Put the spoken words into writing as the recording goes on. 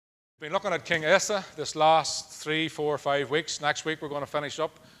Been looking at King Asa this last 3, 4, 5 weeks. Next week we're going to finish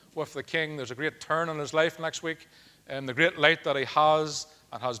up with the king. There's a great turn in his life next week, and the great light that he has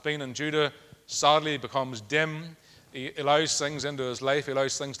and has been in Judah sadly becomes dim. He allows things into his life, he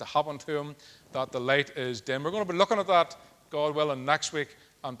allows things to happen to him that the light is dim. We're going to be looking at that, God willing, next week,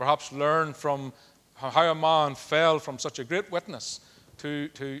 and perhaps learn from how a man fell from such a great witness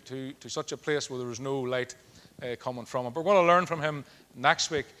to such a place where there was no light coming from him. But we're going to learn from him next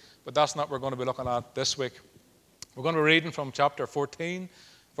week. But that's not what we're going to be looking at this week. We're going to be reading from chapter 14,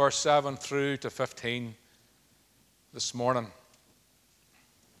 verse 7 through to 15 this morning.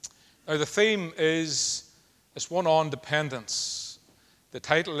 Now the theme is one on dependence. The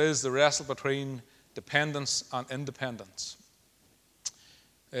title is The Wrestle Between Dependence and Independence.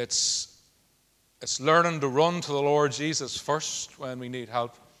 It's learning to run to the Lord Jesus first when we need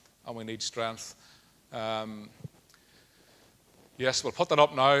help and we need strength. Yes, we'll put that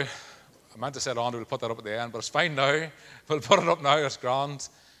up now. I meant to say it on, we'll put that up at the end, but it's fine now. We'll put it up now, it's grand.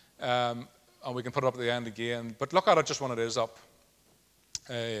 And we can put it up at the end again. But look at it just when it is up.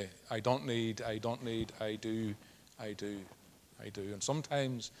 I don't need, I do. And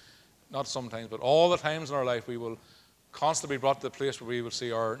sometimes, not sometimes, but all the times in our life, we will constantly be brought to the place where we will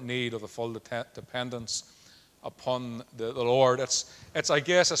see our need of the full dependence upon the Lord. I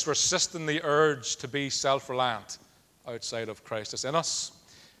guess, it's resisting the urge to be self-reliant outside of Christ. It's in us.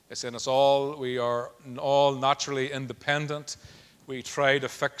 It's in us all. We are all naturally independent. We try to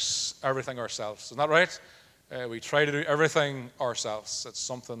fix everything ourselves. Isn't that right? We try to do everything ourselves. It's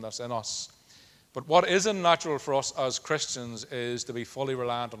something that's in us. But what isn't natural for us as Christians is to be fully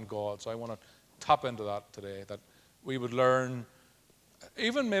reliant on God. So I want to tap into that today, that we would learn,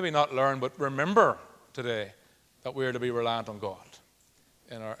 even maybe not learn, but remember today that we are to be reliant on God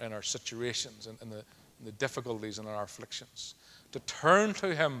in our situations, in the difficulties and our afflictions. To turn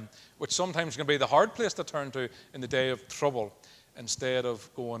to Him, which sometimes can be the hard place to turn to in the day of trouble, instead of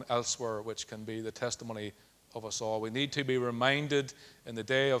going elsewhere, which can be the testimony of us all. We need to be reminded in the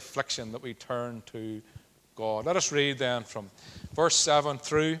day of affliction that we turn to God. Let us read then from verse 7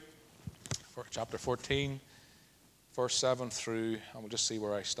 through, chapter 14, verse 7 through, and we'll just see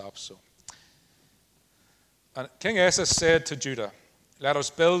where I stop. And King Asa said to Judah, "Let us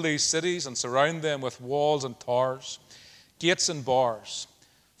build these cities and surround them with walls and towers, gates and bars.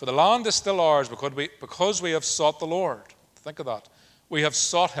 For the land is still ours because we have sought the Lord." Think of that. We have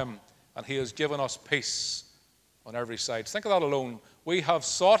sought Him, and He has given us peace on every side. Think of that alone. We have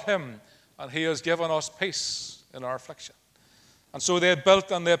sought Him, and He has given us peace in our affliction. And so they had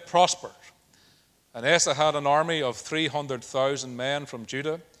built and they had prospered. And Asa had an army of 300,000 men from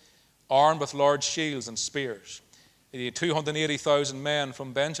Judah, armed with large shields and spears. He had 280,000 men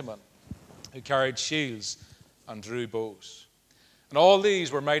from Benjamin, who carried shields and drew bows. And all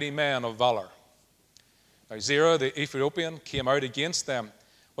these were mighty men of valor. Now Zerah the Ethiopian came out against them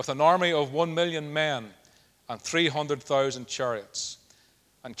with an army of 1,000,000 men and 300,000 chariots,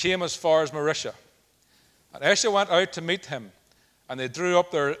 and came as far as Marisha. And Asa went out to meet him, and they drew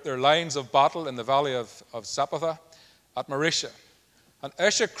up their lines of battle in the valley of Zaphatha at Marisha. And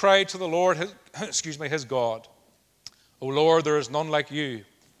Asa cried to the Lord, his God, "O Lord, there is none like you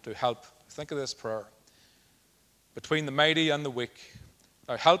to help." Think of this prayer. "Between the mighty and the weak.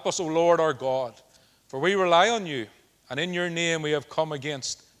 Now help us, O Lord our God, for we rely on you, and in your name we have come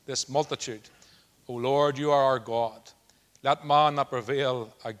against this multitude. O Lord, you are our God. Let man not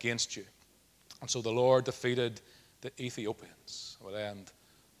prevail against you." And so the Lord defeated the Ethiopians. We'll end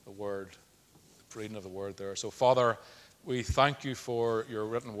the reading of the word there. So Father, we thank you for your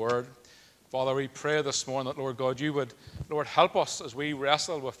written word. Father, we pray this morning that, Lord God, you would, Lord, help us as we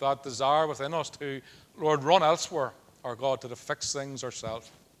wrestle with that desire within us to, Lord, run elsewhere, our God, to fix things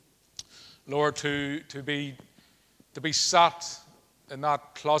ourselves. Lord, to be sat in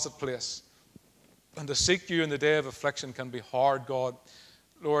that closet place and to seek you in the day of affliction can be hard, God.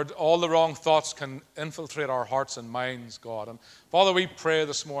 Lord, all the wrong thoughts can infiltrate our hearts and minds, God. And Father, we pray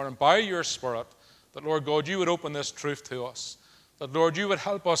this morning by your Spirit that, Lord God, you would open this truth to us. That, Lord, you would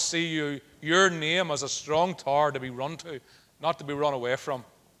help us see your name as a strong tower to be run to, not to be run away from.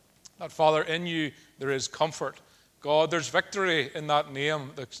 That, Father, in you there is comfort. God, there's victory in that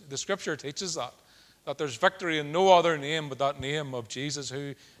name. The Scripture teaches that there's victory in no other name but that name of Jesus,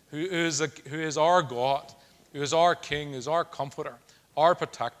 who is our God, who is our King, who is our comforter, our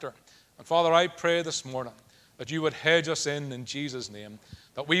protector. And Father, I pray this morning that you would hedge us in Jesus' name,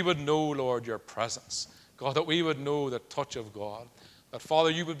 that we would know, Lord, your presence. God, that we would know the touch of God. That,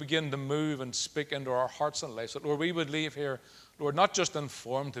 Father, you would begin to move and speak into our hearts and lives. That, Lord, we would leave here, Lord, not just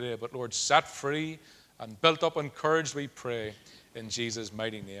informed today, but, Lord, set free and built up, encouraged, we pray, in Jesus'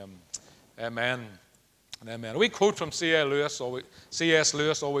 mighty name. Amen and amen. A wee quote from C.S.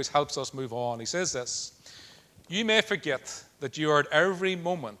 Lewis always helps us move on. He says this: "You may forget that you are at every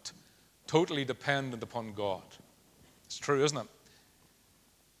moment totally dependent upon God." It's true, isn't it?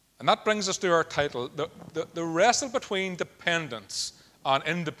 And that brings us to our title. The wrestle between dependence and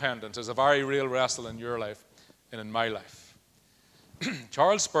independence is a very real wrestle in your life and in my life.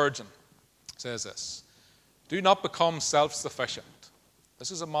 Charles Spurgeon says this: "Do not become self-sufficient." This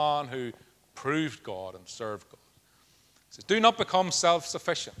is a man who proved God and served God. He says, "Do not become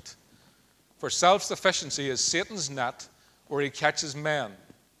self-sufficient, for self-sufficiency is Satan's net where he catches men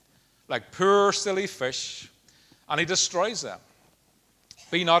like poor silly fish, and he destroys them.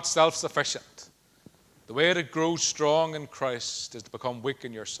 Be not self-sufficient. The way to grow strong in Christ is to become weak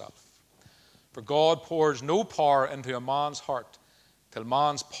in yourself. For God pours no power into a man's heart till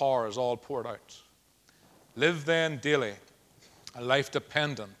man's power is all poured out. Live then daily a life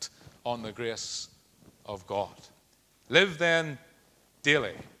dependent on the grace of God." Live then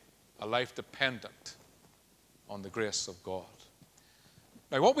daily a life dependent on the grace of God.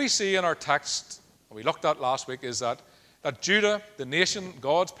 Now, what we see in our text, we looked at last week, is that Judah, the nation,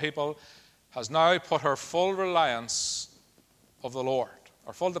 God's people, has now put her full reliance of the Lord,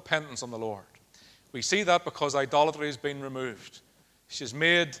 her full dependence on the Lord. We see that because idolatry has been removed. She's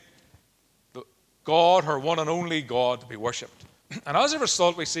made God, her one and only God, to be worshipped. And as a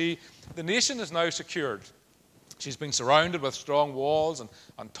result, we see the nation is now secured. She's been surrounded with strong walls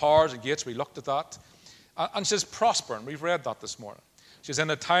and towers and gates. We looked at that. And she's prospering. We've read that this morning. She's in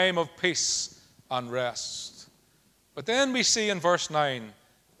a time of peace and rest. But then we see in verse 9,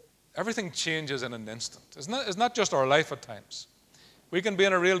 everything changes in an instant. Isn't that just our life at times? We can be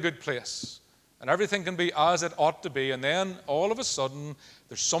in a real good place, and everything can be as it ought to be, and then all of a sudden,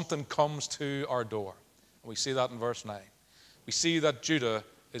 there's something comes to our door. And we see that in verse 9. We see that Judah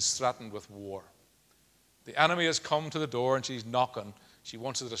is threatened with war. The enemy has come to the door, and she's knocking. She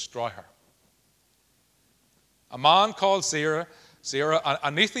wants to destroy her. A man called Zerah,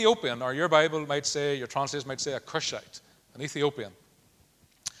 an Ethiopian, or your Bible might say, your translation might say a Cushite, an Ethiopian.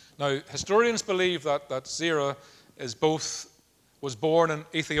 Now, historians believe that Zerah was born in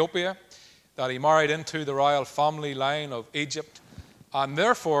Ethiopia, that he married into the royal family line of Egypt, and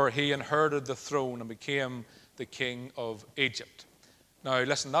therefore he inherited the throne and became the king of Egypt. Now,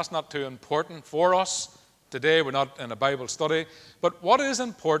 listen, that's not too important for us. Today, we're not in a Bible study. But what is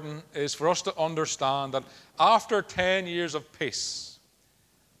important is for us to understand that after 10 years of peace,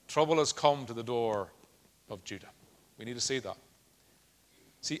 trouble has come to the door of Judah. We need to see that.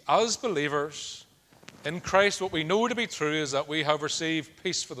 See, as believers in Christ, what we know to be true is that we have received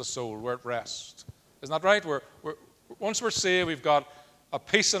peace for the soul. We're at rest. Isn't that right? Once we're saved, we've got a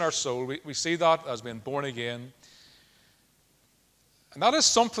peace in our soul. We see that as being born again. And that is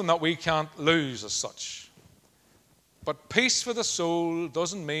something that we can't lose as such. But peace for the soul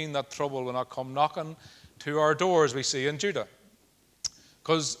doesn't mean that trouble will not come knocking to our doors, we see in Judah.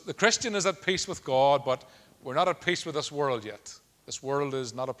 Because the Christian is at peace with God, but we're not at peace with this world yet. This world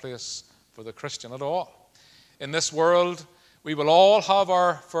is not a place for the Christian at all. In this world, we will all have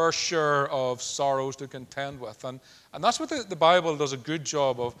our fair share of sorrows to contend with. And that's what the Bible does a good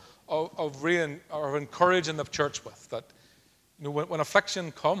job of encouraging the church with. That when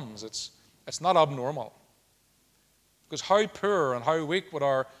affliction comes, it's not abnormal. Because how poor and how weak would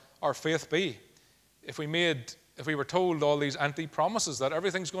our faith be if we were told all these empty promises that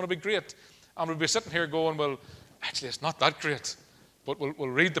everything's going to be great, and we'd be sitting here going, well, actually it's not that great, but we'll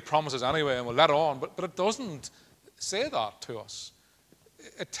read the promises anyway and we'll let on. But it doesn't say that to us.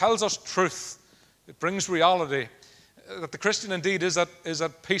 It tells us truth. It brings reality that the Christian indeed is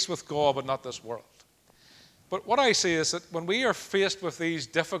at peace with God, but not this world. But what I see is that when we are faced with these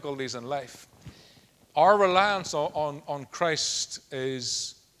difficulties in life, our reliance on Christ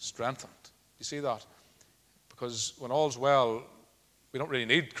is strengthened. You see that? Because when all's well, we don't really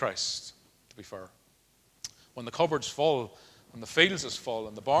need Christ, to be fair. When the cupboard's full, and the fields is full,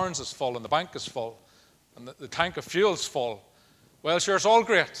 and the barns is full, and the bank is full, and the tank of fuel's full, well, sure, it's all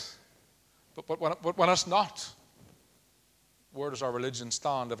great. But when it's not, where does our religion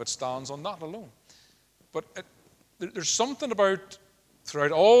stand if it stands on that alone? But there's something about,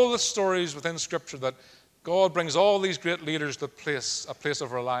 throughout all the stories within Scripture, that God brings all these great leaders to a place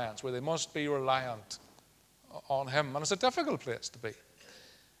of reliance, where they must be reliant on Him. And it's a difficult place to be.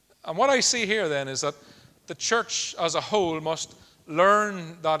 And what I see here then is that the church as a whole must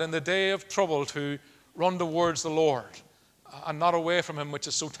learn that in the day of trouble to run towards the Lord and not away from Him, which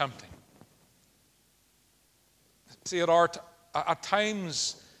is so tempting. See, at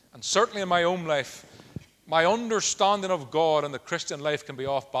times, and certainly in my own life, my understanding of God and the Christian life can be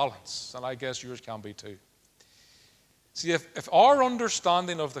off balance, and I guess yours can be too. See, if our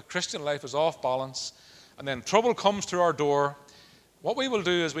understanding of the Christian life is off balance, and then trouble comes to our door, what we will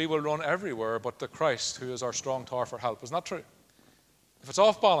do is we will run everywhere but to Christ, who is our strong tower for help. Isn't that true? If it's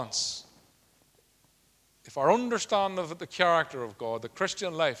off balance, if our understanding of the character of God, the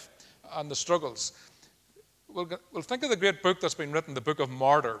Christian life, and the struggles, we'll think of the great book that's been written, the Book of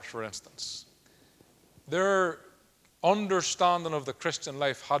Martyrs, for instance. Their understanding of the Christian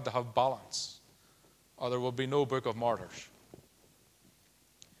life had to have balance, or there will be no Book of Martyrs.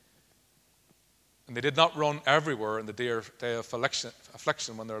 And they did not run everywhere in the day of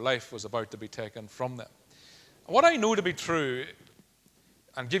affliction when their life was about to be taken from them. And what I know to be true,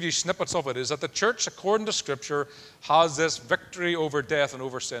 and give you snippets of it, is that the church, according to Scripture, has this victory over death and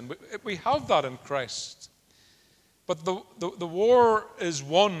over sin. We have that in Christ. But the war is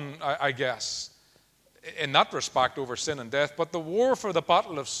won, I guess, in that respect, over sin and death. But the war for the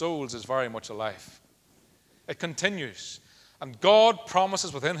battle of souls is very much alive. It continues. And God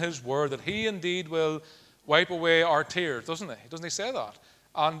promises within His Word that He indeed will wipe away our tears, doesn't He? Doesn't He say that?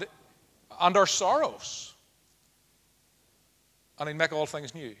 And our sorrows. And He'll make all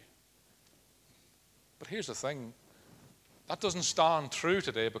things new. But here's the thing. That doesn't stand true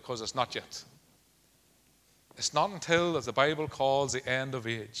today because it's not yet. It's not until, as the Bible calls, the end of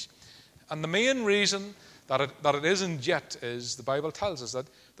age. And the main reason that it isn't yet is, the Bible tells us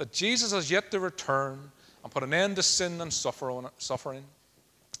that Jesus has yet to return and put an end to sin and suffering.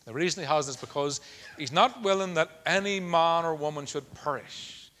 The reason He has is because He's not willing that any man or woman should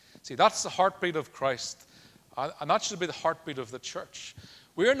perish. See, that's the heartbeat of Christ, and that should be the heartbeat of the church.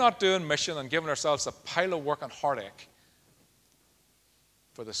 We're not doing mission and giving ourselves a pile of work and heartache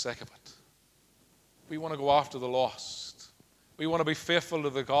for the sake of it. We want to go after the lost. We want to be faithful to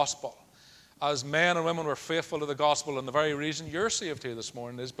the gospel. As men and women were faithful to the gospel, and the very reason you're saved here this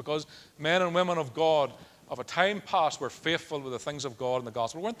morning is because men and women of God of a time past were faithful with the things of God and the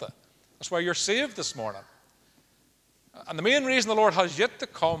gospel, weren't they? That's why you're saved this morning. And the main reason the Lord has yet to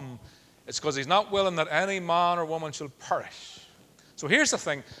come is because He's not willing that any man or woman shall perish. So here's the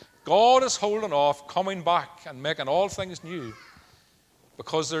thing. God is holding off coming back and making all things new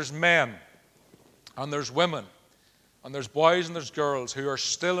because there's men and there's women and there's boys and there's girls who are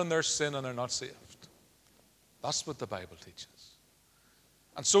still in their sin and they're not saved. That's what the Bible teaches.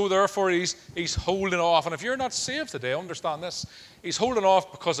 And so therefore he's holding off. And if you're not saved today, understand this. He's holding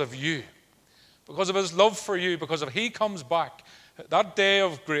off because of you. Because of His love for you. Because if He comes back, that day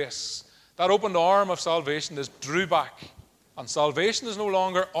of grace, that open arm of salvation is drew back. And salvation is no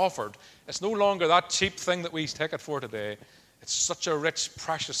longer offered. It's no longer that cheap thing that we take it for today. It's such a rich,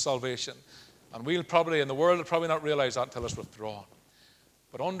 precious salvation. And we'll probably, in the world, will probably not realize that until it's withdrawn.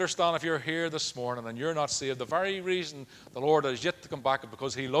 But understand, if you're here this morning and you're not saved, the very reason the Lord has yet to come back is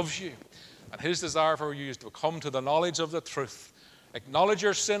because He loves you. And His desire for you is to come to the knowledge of the truth. Acknowledge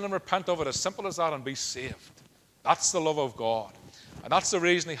your sin and repent of it, as simple as that, and be saved. That's the love of God. And that's the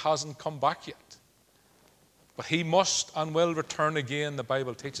reason He hasn't come back yet. But He must and will return again, the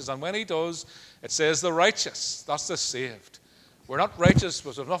Bible teaches. And when He does, it says the righteous, that's the saved. We're not righteous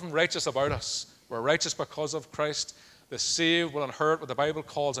because there's nothing righteous about us. We're righteous because of Christ. The saved will inherit what the Bible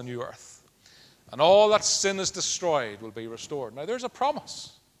calls a new earth. And all that sin is destroyed will be restored. Now there's a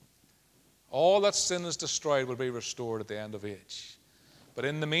promise. All that sin is destroyed will be restored at the end of age. But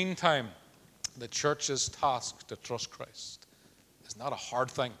in the meantime, the church is tasked to trust Christ. It's not a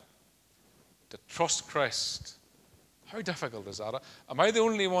hard thing. To trust Christ. How difficult is that? Am I the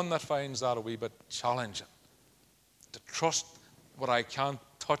only one that finds that a wee bit challenging? To trust what I can't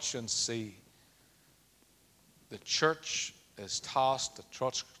touch and see. The church is tasked to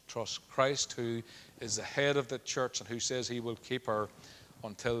trust Christ, who is the head of the church and who says He will keep her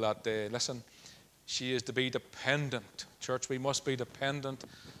until that day. Listen, she is to be dependent. Church, we must be dependent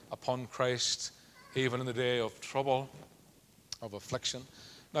upon Christ even in the day of trouble, of affliction.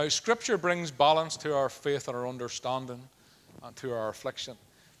 Now, Scripture brings balance to our faith and our understanding and to our affliction.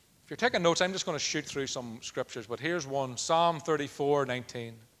 If you're taking notes, I'm just going to shoot through some Scriptures, but here's one, Psalm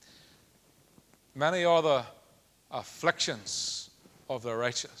 34:19. Many are the afflictions of the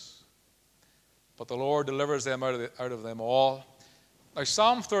righteous, but the Lord delivers them out of them all. Now,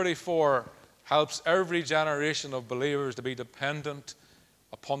 Psalm 34 helps every generation of believers to be dependent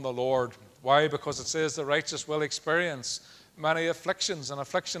upon the Lord. Why? Because it says the righteous will experience many afflictions, and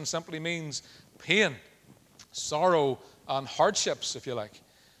affliction simply means pain, sorrow, and hardships, if you like.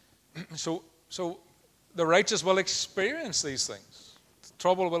 So the righteous will experience these things.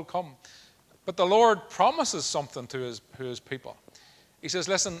 Trouble will come. But the Lord promises something to his people. He says,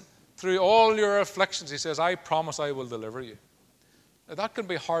 listen, through all your afflictions, he says, I promise I will deliver you. Now, that can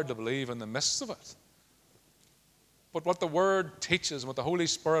be hard to believe in the midst of it. But what the Word teaches and what the Holy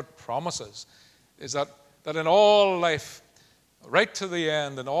Spirit promises is that in all life, right to the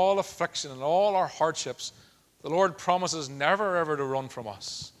end, in all affliction and all our hardships, the Lord promises never ever to run from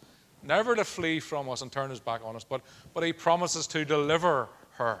us, never to flee from us and turn his back on us, but he promises to deliver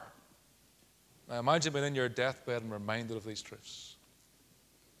her. Now imagine being in your deathbed and reminded of these truths.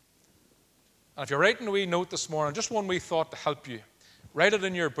 And if you're writing a wee note this morning, just one wee thought to help you, write it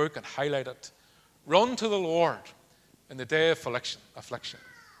in your book and highlight it. Run to the Lord in the day of affliction.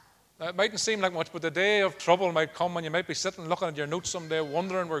 Now, it mightn't seem like much, but the day of trouble might come and you might be sitting looking at your notes someday,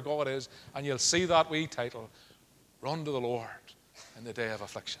 wondering where God is, and you'll see that wee title, Run to the Lord in the day of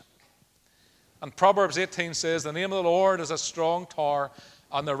affliction. And Proverbs 18 says, the name of the Lord is a strong tower,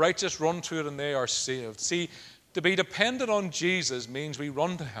 and the righteous run to it and they are saved. See, to be dependent on Jesus means we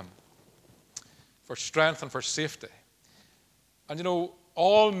run to him for strength and for safety. And you know,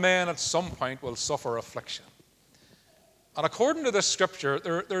 all men at some point will suffer affliction. And according to this scripture,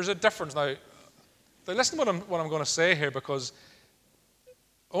 there's a difference. Now listen to what I'm going to say here, because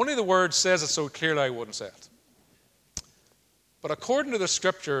only the Word says it so clearly I wouldn't say it. But according to the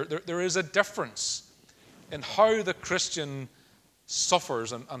scripture, there is a difference in how the Christian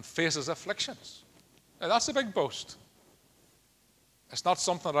suffers and faces afflictions. Now, that's a big boast. It's not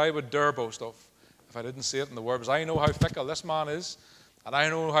something that I would dare boast of if I didn't see it in the Word, because I know how fickle this man is, and I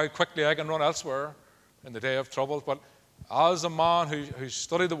know how quickly I can run elsewhere in the day of trouble. But as a man who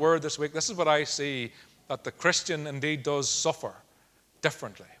studied the Word this week, this is what I see, that the Christian indeed does suffer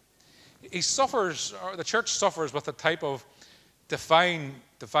differently. He suffers, or the church suffers, with a type of divine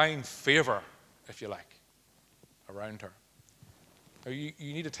favor, if you like, around her. Now, you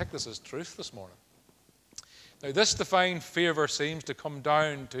need to take this as truth this morning. Now, this divine favor seems to come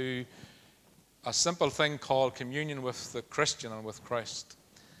down to a simple thing called communion with the Christian and with Christ.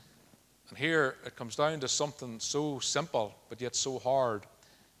 And here it comes down to something so simple but yet so hard.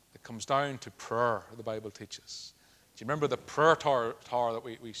 It comes down to prayer, the Bible teaches. Do you remember the prayer tower that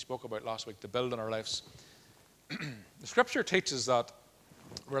we spoke about last week, to build in our lives? The scripture teaches that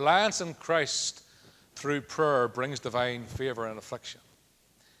reliance in Christ through prayer brings divine favor in affliction.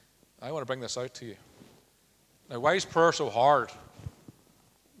 I want to bring this out to you. Now, why is prayer so hard?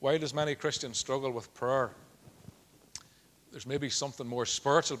 Why does many Christians struggle with prayer? There's maybe something more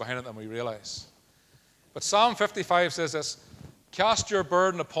spiritual behind it than we realize. But Psalm 55 says this, cast your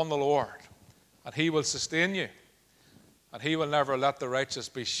burden upon the Lord, and he will sustain you, and he will never let the righteous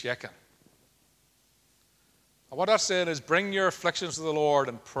be shaken. And what that's saying is, bring your afflictions to the Lord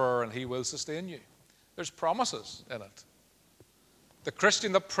in prayer, and he will sustain you. There's promises in it. The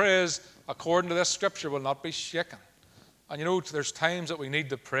Christian that prays according to this scripture will not be shaken. And you know, there's times that we need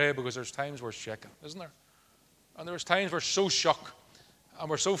to pray because there's times we're shaken, isn't there? And there's times we're so shook and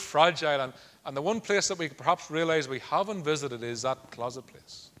we're so fragile. And the one place that we perhaps realize we haven't visited is that closet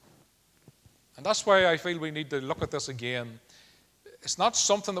place. And that's why I feel we need to look at this again. It's not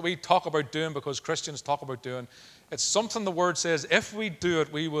something that we talk about doing because Christians talk about doing. It's something the Word says, if we do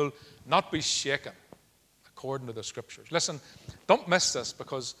it, we will not be shaken, according to the Scriptures. Listen, don't miss this,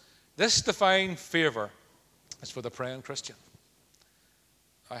 because this divine favor is for the praying Christian.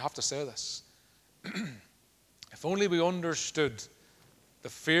 I have to say this. If only we understood the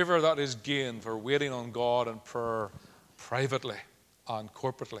favor that is gained for waiting on God in prayer privately and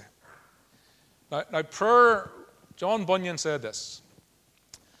corporately. Now prayer, John Bunyan said this,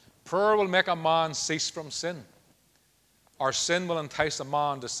 prayer will make a man cease from sin. Our sin will entice a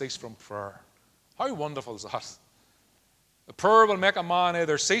man to cease from prayer. How wonderful is that? The prayer will make a man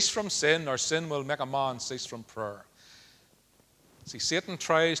either cease from sin, or sin will make a man cease from prayer. See, Satan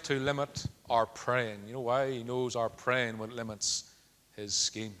tries to limit our praying. You know why? He knows our praying when it limits his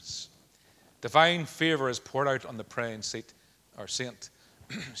schemes. Divine favor is poured out on the praying saint.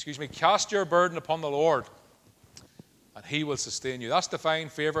 Cast your burden upon the Lord, and he will sustain you. That's divine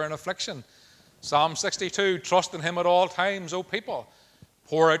favor in affliction. Psalm 62, trust in him at all times, O people.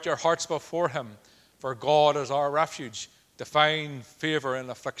 Pour out your hearts before him, for God is our refuge. Divine favor in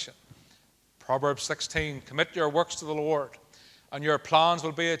affliction. Proverbs 16, commit your works to the Lord, and your plans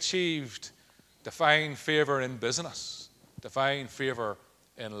will be achieved. Divine favor in business. Divine favor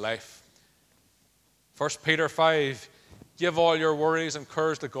in life. 1 Peter 5, give all your worries and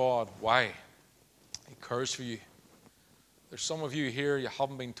cares to God. Why? He cares for you. There's some of you here, you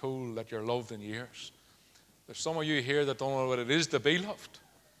haven't been told that you're loved in years. There's some of you here that don't know what it is to be loved.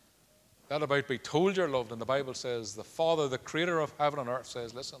 That about be told you're loved, and the Bible says, the Father, the creator of heaven and earth,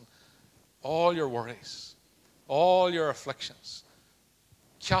 says, listen, all your worries, all your afflictions,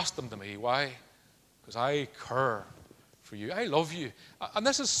 Cast them to me. Why? Because I care for you. I love you. And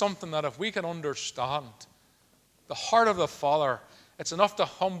this is something that if we can understand the heart of the Father, it's enough to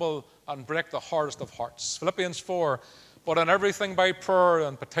humble and break the hardest of hearts. Philippians 4, but in everything by prayer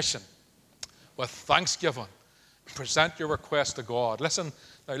and petition, with thanksgiving, present your request to God. Listen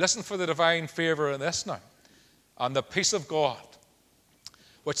for the divine favor in this now. And the peace of God,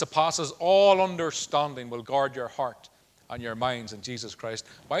 which surpasses all understanding, will guard your heart and your minds in Jesus Christ.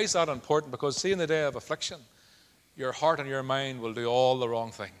 Why is that important? Because see, in the day of affliction, your heart and your mind will do all the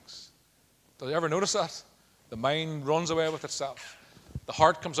wrong things. Do you ever notice that? The mind runs away with itself. The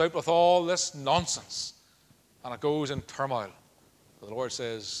heart comes out with all this nonsense, and it goes in turmoil. But the Lord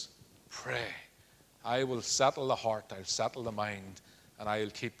says, pray. I will settle the heart, I'll settle the mind, and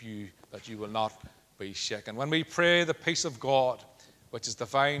I'll keep you that you will not be shaken. When we pray, the peace of God, which is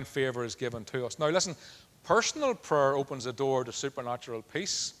divine favor, is given to us. Now listen, personal prayer opens the door to supernatural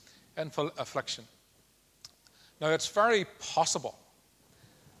peace in affliction. Now it's very possible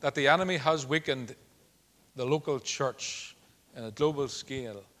that the enemy has weakened the local church in a global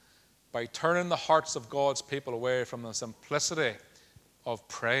scale by turning the hearts of God's people away from the simplicity of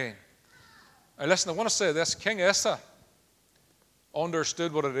praying. Now listen, I want to say this. King Asa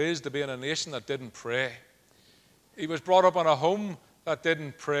understood what it is to be in a nation that didn't pray. He was brought up in a home that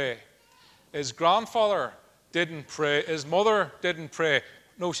didn't pray. His grandfather didn't pray. His mother didn't pray.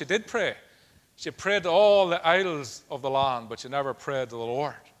 No, she did pray. She prayed to all the idols of the land, but she never prayed to the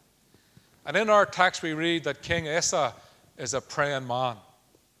Lord. And in our text we read that King Asa is a praying man.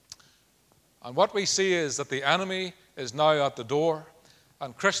 And what we see is that the enemy is now at the door.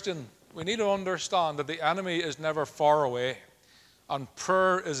 And Christian, we need to understand that the enemy is never far away. And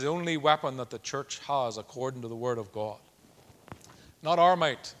prayer is the only weapon that the church has according to the Word of God. Not our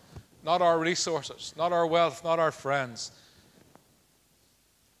might, not our resources, not our wealth, not our friends.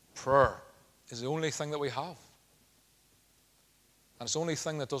 Prayer is the only thing that we have. And it's the only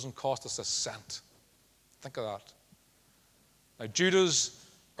thing that doesn't cost us a cent. Think of that. Now, Judah's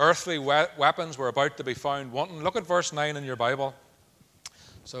earthly weapons were about to be found wanting. Look at verse 9 in your Bible.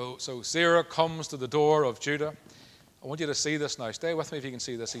 So Zerah comes to the door of Judah. I want you to see this now. Stay with me if you can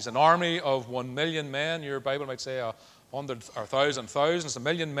see this. He's an army of 1 million men. Your Bible might say 100 or 1,000 thousands, 1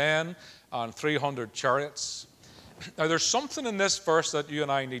 million men and 300 chariots. Now, there's something in this verse that you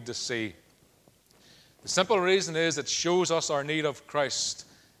and I need to see. The simple reason is it shows us our need of Christ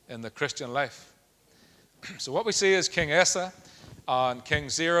in the Christian life. So what we see is King Asa and King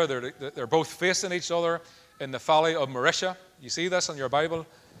Zerah, they're both facing each other in the valley of Marisha. You see this in your Bible?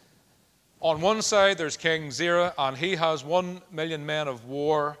 On one side, there's King Zerah, and he has 1 million men of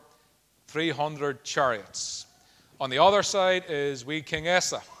war, 300 chariots. On the other side is King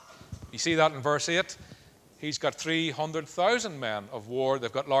Asa. You see that in verse 8. He's got 300,000 men of war.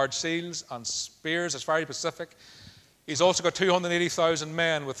 They've got large shields and spears. It's very specific. He's also got 280,000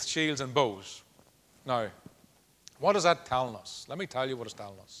 men with shields and bows. Now, what is that telling us? Let me tell you what it's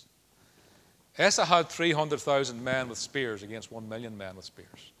telling us. Asa had 300,000 men with spears against 1 million men with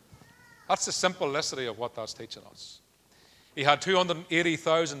spears. That's the simplicity of what that's teaching us. He had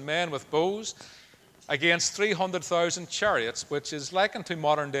 280,000 men with bows against 300,000 chariots, which is likened to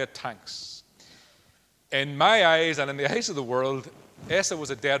modern-day tanks. In my eyes and in the eyes of the world, Asa was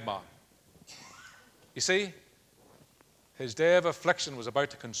a dead man. You see, his day of affliction was about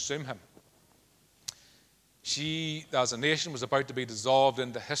to consume him. She, as a nation, was about to be dissolved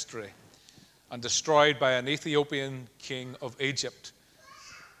into history and destroyed by an Ethiopian king of Egypt.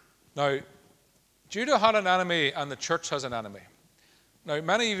 Now, Judah had an enemy and the church has an enemy. Now,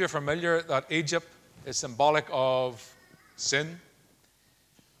 many of you are familiar that Egypt is symbolic of sin.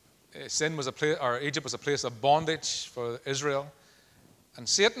 Egypt was a place of bondage for Israel. And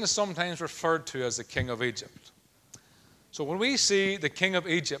Satan is sometimes referred to as the king of Egypt. So when we see the king of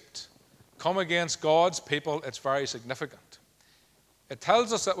Egypt come against God's people, it's very significant. It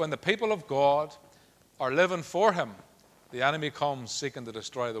tells us that when the people of God are living for him, the enemy comes seeking to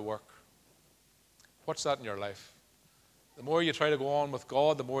destroy the work. What's that in your life? The more you try to go on with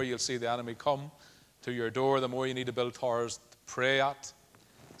God, the more you'll see the enemy come to your door, the more you need to build towers to pray at.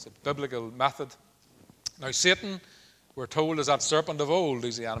 It's a biblical method. Now, Satan, we're told, is that serpent of old.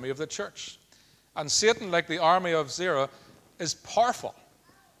 He's the enemy of the church. And Satan, like the army of Zerah, is powerful.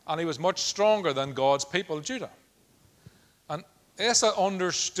 And he was much stronger than God's people, Judah. And Asa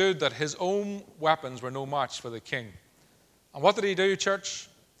understood that his own weapons were no match for the king. And what did he do, church?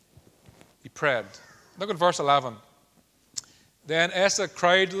 He prayed. Look at verse 11. Then Asa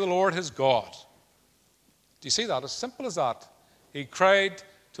cried to the Lord his God. Do you see that? As simple as that. He cried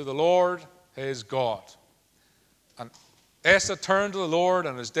to the Lord his God. And Asa turned to the Lord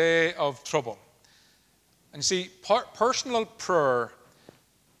in his day of trouble. And you see, personal prayer,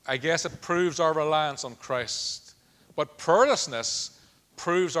 I guess it proves our reliance on Christ. But prayerlessness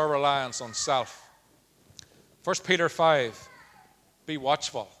proves our reliance on self. 1 Peter 5, be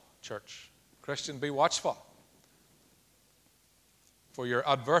watchful, church. Christian, be watchful. For your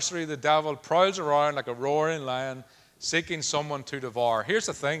adversary, the devil, prowls around like a roaring lion, seeking someone to devour. Here's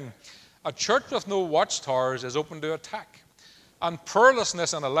the thing. A church with no watchtowers is open to attack. And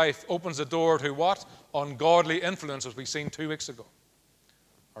prayerlessness in a life opens the door to what? Ungodly influence, as we've seen 2 weeks ago,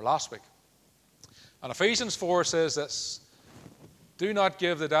 or last week. And Ephesians 4 says this, do not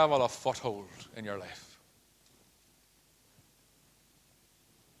give the devil a foothold in your life.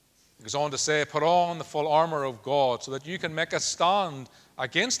 It goes on to say, put on the full armor of God so that you can make a stand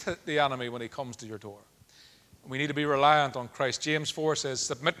against the enemy when he comes to your door. We need to be reliant on Christ. James 4 says,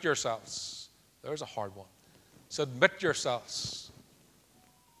 submit yourselves. There's a hard one. Submit yourselves.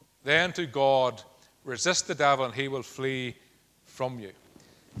 Then to God, resist the devil and he will flee from you.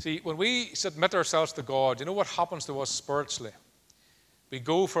 See, when we submit ourselves to God, you know what happens to us spiritually? We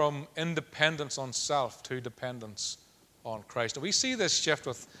go from independence on self to dependence on Christ. And we see this shift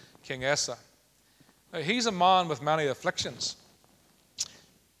with King Asa. Now, he's a man with many afflictions.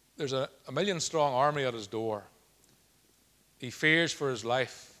 There's a million-strong army at his door. He fears for his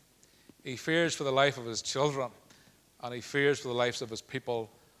life. He fears for the life of his children. And he fears for the lives of his people,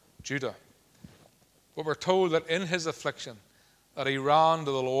 Judah. But we're told that in his affliction, that he ran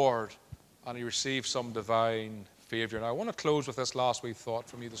to the Lord and he received some divine favor. Now, I want to close with this last wee thought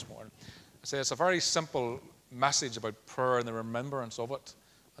from you this morning. I say it's a very simple message about prayer and the remembrance of it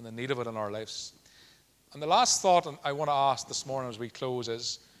and the need of it in our lives. And the last thought I want to ask this morning as we close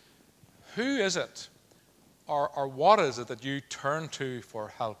is, who is it or what is it that you turn to for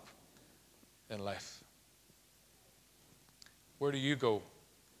help in life? Where do you go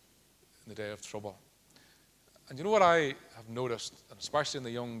in the day of trouble? And you know what I have noticed, especially in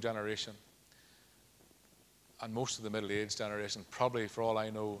the young generation, and most of the middle-aged generation, probably for all I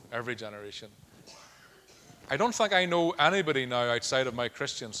know, every generation, I don't think I know anybody now outside of my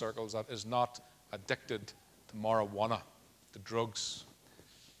Christian circles that is not addicted to marijuana, to drugs.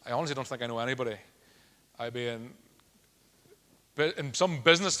 I honestly don't think I know anybody. I've been in some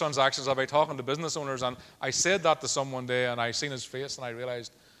business transactions, I'll be talking to business owners, and I said that to someone one day, and I seen his face, and I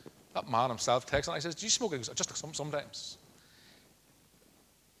realized that man himself texted, and I said, do you smoke? Just sometimes.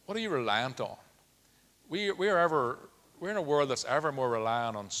 What are you reliant on? We're in a world that's ever more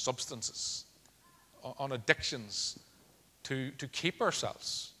reliant on substances, on addictions to keep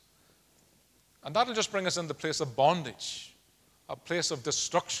ourselves. And that'll just bring us into a place of bondage, a place of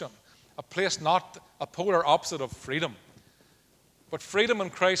destruction, a place not a polar opposite of freedom. But freedom in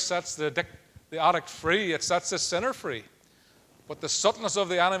Christ sets the addict free. It sets the sinner free. But the subtleness of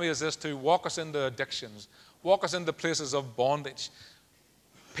the enemy is this, to walk us into addictions, walk us into places of bondage.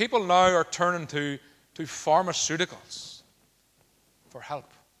 People now are turning to pharmaceuticals for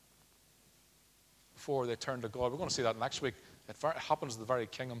help before they turn to God. We're going to see that next week. It happens to the very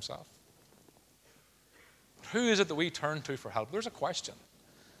King himself. But who is it that we turn to for help? There's a question.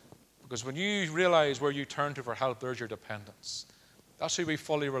 Because when you realize where you turn to for help, there's your dependence. That's who we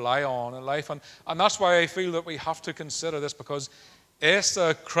fully rely on in life. And that's why I feel that we have to consider this, because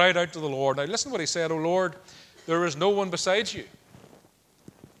Asa cried out to the Lord. Now listen to what he said, "O Lord, there is no one besides you."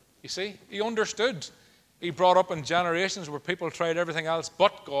 You see, he understood. He brought up in generations where people tried everything else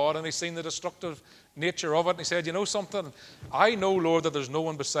but God, and he's seen the destructive nature of it. And he said, you know something? I know, Lord, that there's no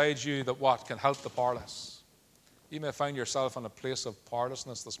one besides you that what? Can help the powerless. You may find yourself in a place of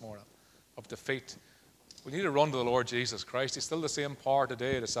powerlessness this morning, of defeat. We need to run to the Lord Jesus Christ. He's still the same power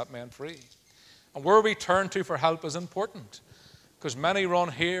today to set men free. And where we turn to for help is important, because many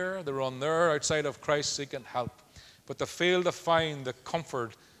run here, they run there, outside of Christ seeking help, but they fail to find the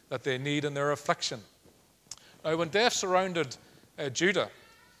comfort that they need in their affliction. Now, when death surrounded Judah,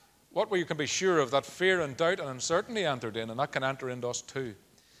 what we can be sure of, that fear and doubt and uncertainty entered in, and that can enter into us too.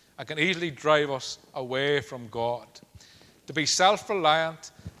 It can easily drive us away from God. To be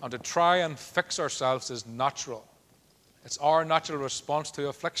self-reliant and to try and fix ourselves is natural. It's our natural response to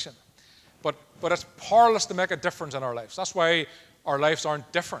affliction. But it's powerless to make a difference in our lives. That's why our lives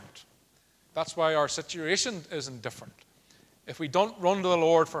aren't different. That's why our situation isn't different. If we don't run to the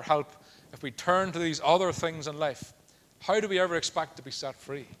Lord for help, if we turn to these other things in life, how do we ever expect to be set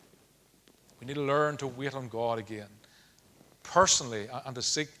free? We need to learn to wait on God again, personally, and to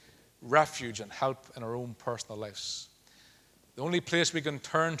seek refuge and help in our own personal lives. The only place we can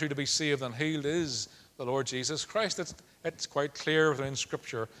turn to be saved and healed is the Lord Jesus Christ. It's quite clear within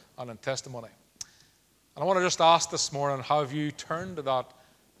Scripture and in testimony. And I want to just ask this morning, have you turned to that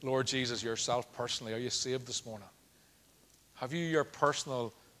Lord Jesus yourself personally? Are you saved this morning? Have you your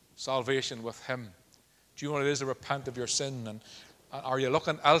personal salvation with him? Do you know what it is to repent of your sin? And are you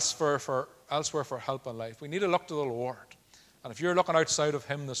looking elsewhere for help in life? We need to look to the Lord. And if you're looking outside of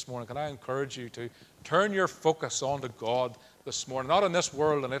him this morning, can I encourage you to turn your focus on to God this morning, not in this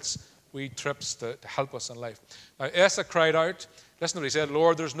world and its wee trips to help us in life. Now, Asa cried out. Listen to what he said,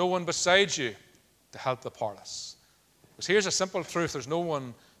 Lord, there's no one beside you to help the powerless. Because here's a simple truth. There's no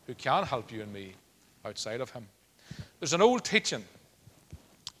one who can help you and me outside of him. There's an old teaching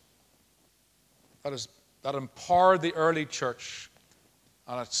that empowered the early church,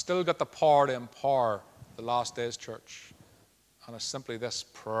 and it's still got the power to empower the last days church. And it's simply this: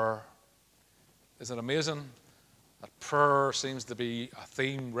 prayer. Isn't it amazing that prayer seems to be a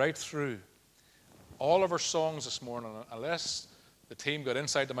theme right through all of our songs this morning? Unless the team got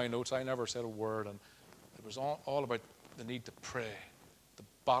inside to my notes, I never said a word, and it was all about the need to pray, the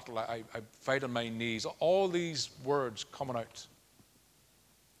battle I fight on my knees, all these words coming out.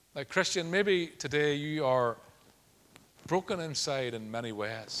 Now, Christian, maybe today you are broken inside in many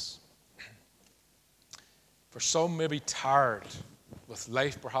ways. For some, maybe tired with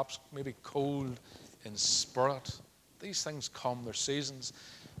life, perhaps maybe cold in spirit. These things come, they're seasons.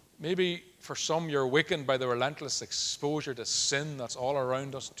 Maybe for some, you're awakened by the relentless exposure to sin that's all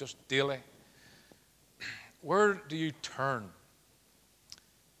around us just daily. Where do you turn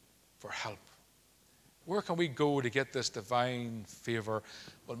for help? Where can we go to get this divine favor?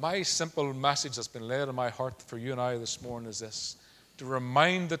 Well, my simple message that's been laid on my heart for you and I this morning is this: to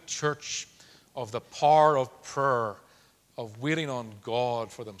remind the church of the power of prayer, of waiting on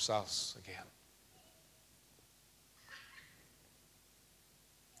God for themselves again.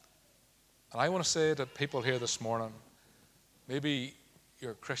 And I want to say to people here this morning, maybe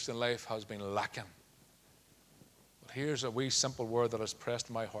your Christian life has been lacking. But here's a wee simple word that has pressed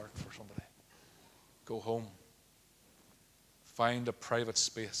my heart for somebody. Go home. Find a private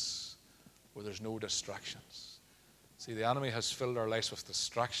space where there's no distractions. See, the enemy has filled our lives with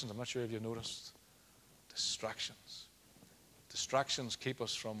distractions. I'm not sure if you've noticed. Distractions. Distractions keep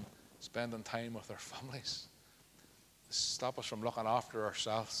us from spending time with our families. They stop us from looking after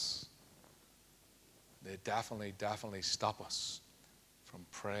ourselves. They definitely stop us from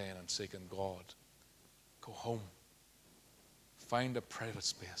praying and seeking God. Go home. Find a private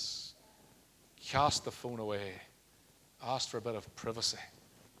space. Cast the phone away. Ask for a bit of privacy.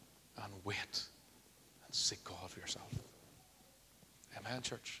 And wait. And seek God for yourself. Amen,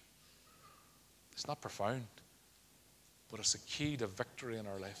 church? It's not profound, but it's a key to victory in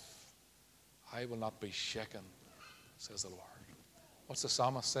our life. I will not be shaken, says the Lord. What's the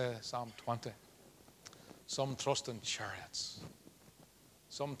psalmist say? Psalm 20. Some trust in chariots.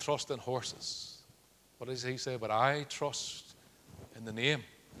 Some trust in horses. What does he say? But I trust in the name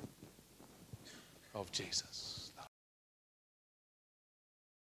of Jesus.